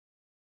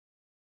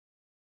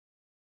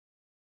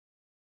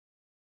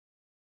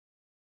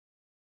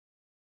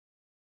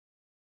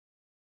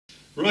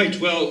Right,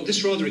 well,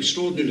 this rather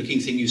extraordinary looking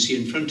thing you see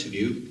in front of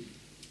you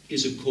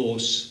is, of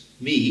course,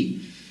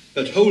 me,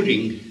 but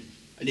holding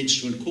an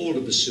instrument called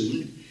a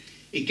bassoon.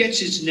 It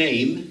gets its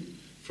name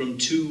from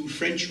two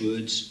French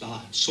words,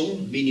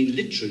 basson, meaning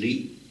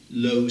literally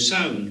low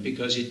sound,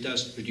 because it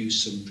does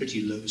produce some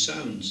pretty low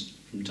sounds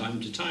from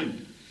time to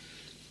time.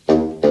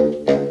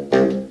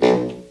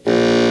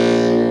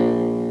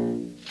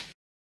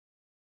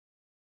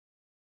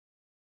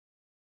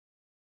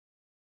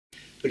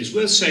 But it's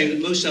worth saying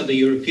that most other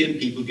European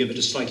people give it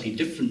a slightly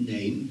different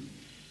name,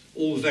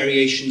 all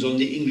variations on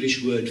the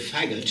English word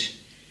faggot,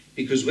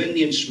 because when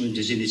the instrument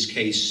is in its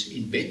case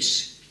in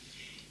bits,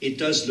 it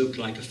does look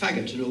like a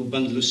faggot, an old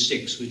bundle of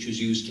sticks which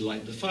was used to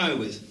light the fire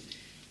with.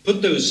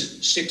 Put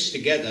those sticks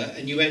together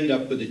and you end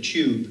up with a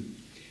tube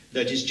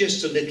that is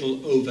just a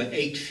little over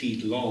 8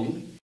 feet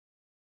long,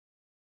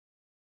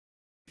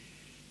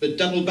 but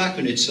double back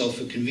on itself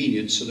for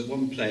convenience so that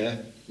one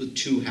player with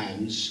two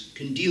hands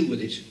can deal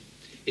with it.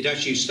 It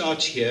actually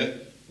starts here,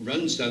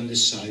 runs down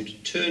this side,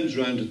 turns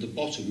round at the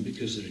bottom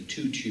because there are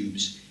two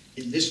tubes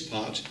in this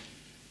part,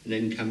 and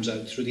then comes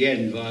out through the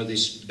end via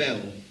this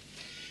bell.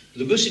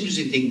 The most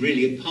interesting thing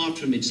really, apart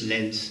from its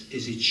length,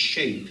 is its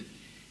shape.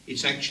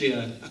 It's actually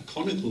a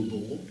conical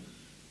ball,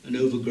 an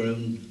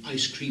overgrown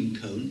ice cream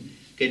cone,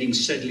 getting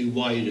steadily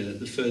wider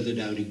the further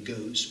down it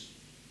goes.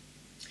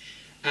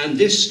 And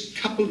this,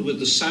 coupled with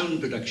the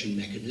sound production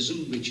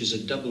mechanism, which is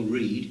a double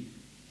reed,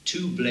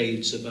 two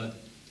blades of a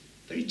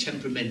very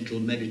temperamental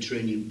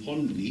Mediterranean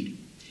pondweed,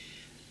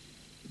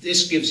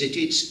 this gives it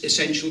its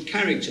essential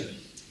character.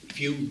 If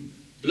you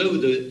blow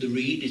the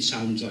reed, it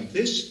sounds like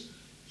this.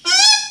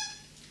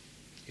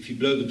 If you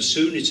blow the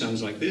bassoon, it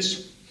sounds like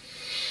this,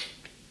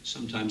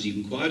 sometimes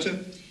even quieter.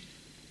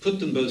 Put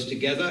them both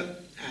together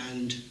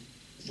and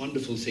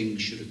wonderful things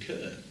should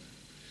occur.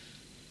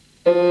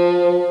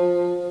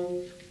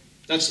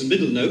 That's the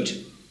middle note,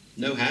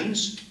 no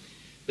hands.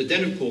 But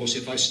then, of course,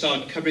 if I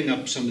start covering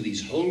up some of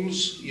these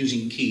holes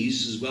using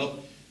keys as well,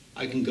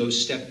 I can go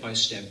step by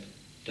step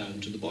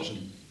down to the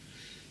bottom.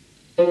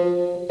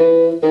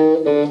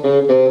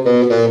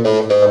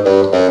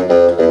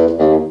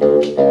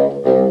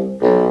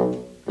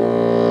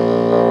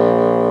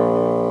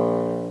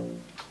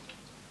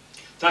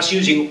 That's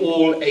using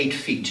all 8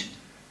 feet.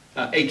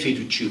 8 feet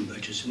of tube,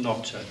 which is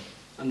not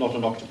an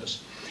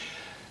octopus.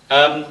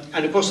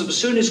 And of course, the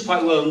bassoon is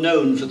quite well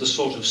known for the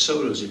sort of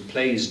solos it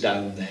plays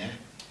down there.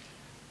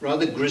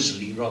 Rather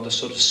grisly, rather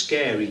sort of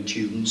scary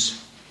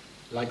tunes,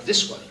 like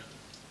this one.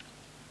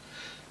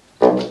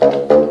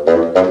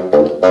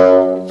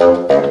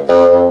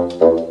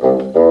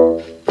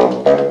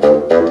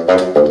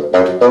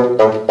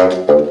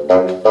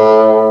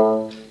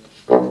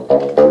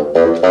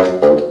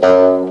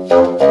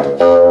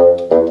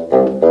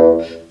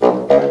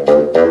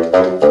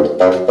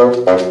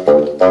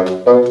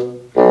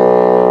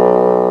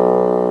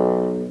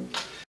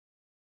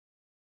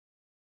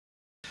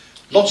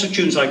 Lots of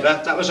tunes like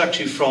that. That was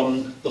actually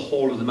from The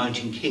Hall of the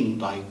Mountain King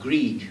by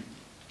Grieg.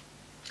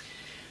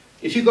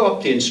 If you go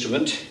up the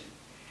instrument,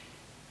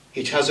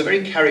 it has a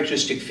very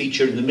characteristic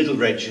feature in the middle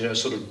register, a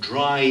sort of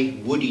dry,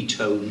 woody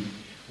tone,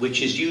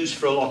 which is used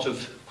for a lot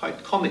of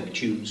quite comic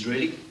tunes,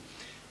 really.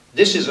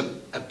 This is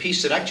a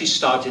piece that actually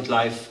started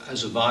life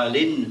as a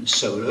violin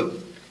solo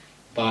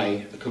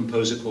by a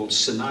composer called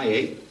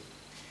Sanae,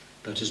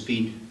 but has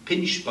been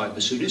pinched by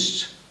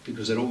bassoonists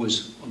because they're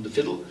always on the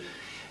fiddle,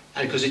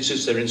 and because it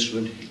suits their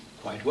instrument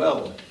quite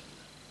well.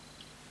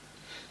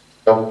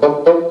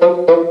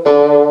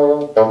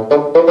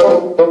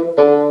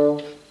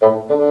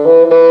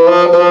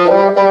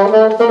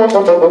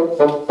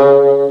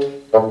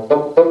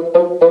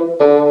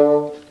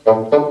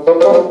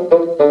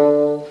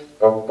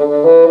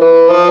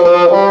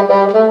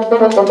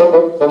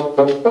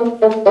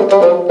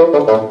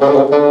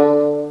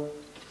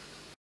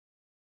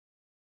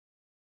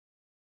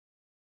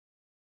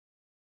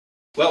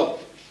 Well,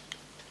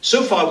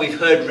 so far we've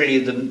heard really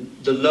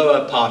the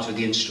lower part of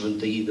the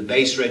instrument, the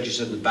bass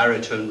register, the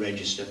baritone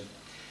register.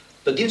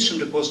 But the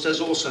instrument, of course,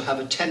 does also have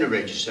a tenor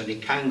register, and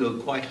it can go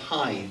quite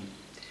high.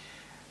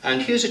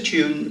 And here's a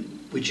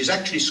tune which is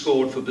actually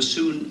scored for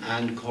bassoon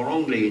and cor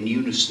anglais in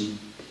unison.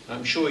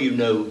 I'm sure you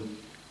know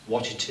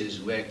what it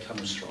is, where it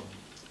comes from.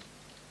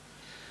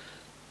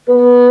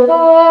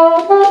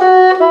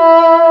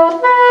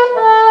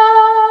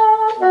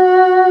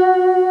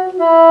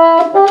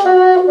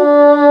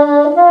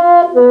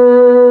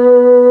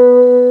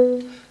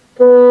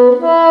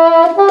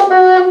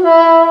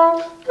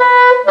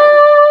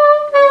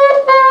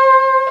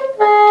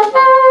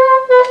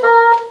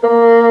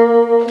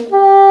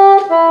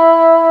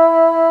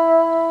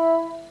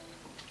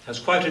 Has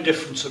quite a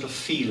different sort of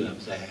feel up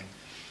there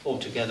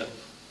altogether.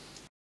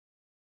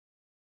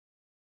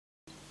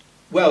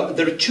 Well,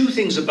 there are two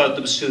things about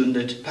the bassoon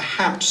that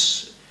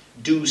perhaps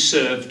do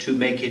serve to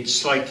make it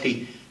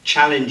slightly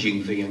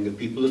challenging for younger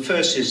people. The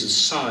first is the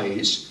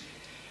size,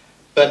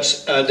 but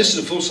this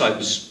is a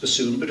full-size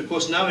bassoon, but of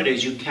course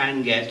nowadays you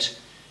can get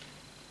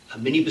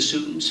mini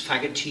bassoons,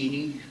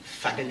 fagottini,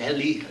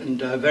 fagonelli,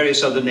 and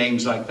various other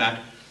names like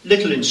that,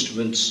 little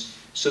instruments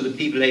so that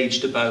people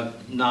aged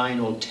about 9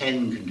 or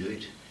 10 can do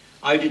it.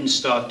 I didn't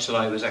start till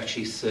I was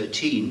actually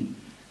 13,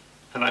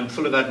 and I'm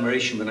full of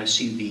admiration when I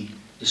see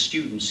the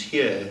students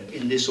here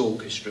in this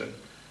orchestra,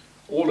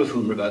 all of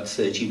whom are about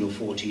 13 or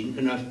 14,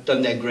 and have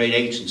done their grade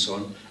 8 and so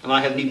on, and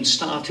I haven't even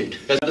started.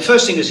 The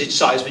first thing is its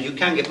size, but you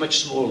can get much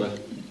smaller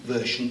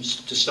versions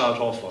to start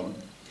off on.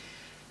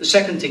 The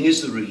second thing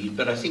is the reed,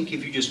 but I think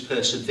if you just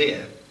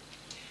persevere,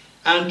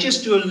 and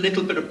just do a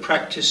little bit of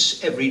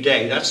practice every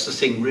day, that's the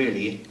thing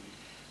really,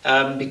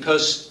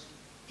 because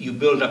you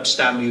build up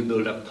stamina, you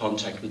build up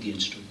contact with the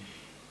instrument.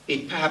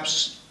 It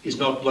perhaps is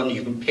not one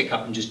you can pick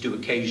up and just do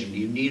occasionally.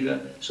 You need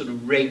a sort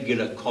of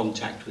regular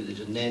contact with it,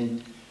 and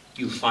then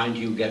you'll find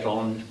you get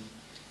on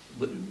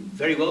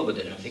very well with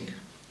it, I think.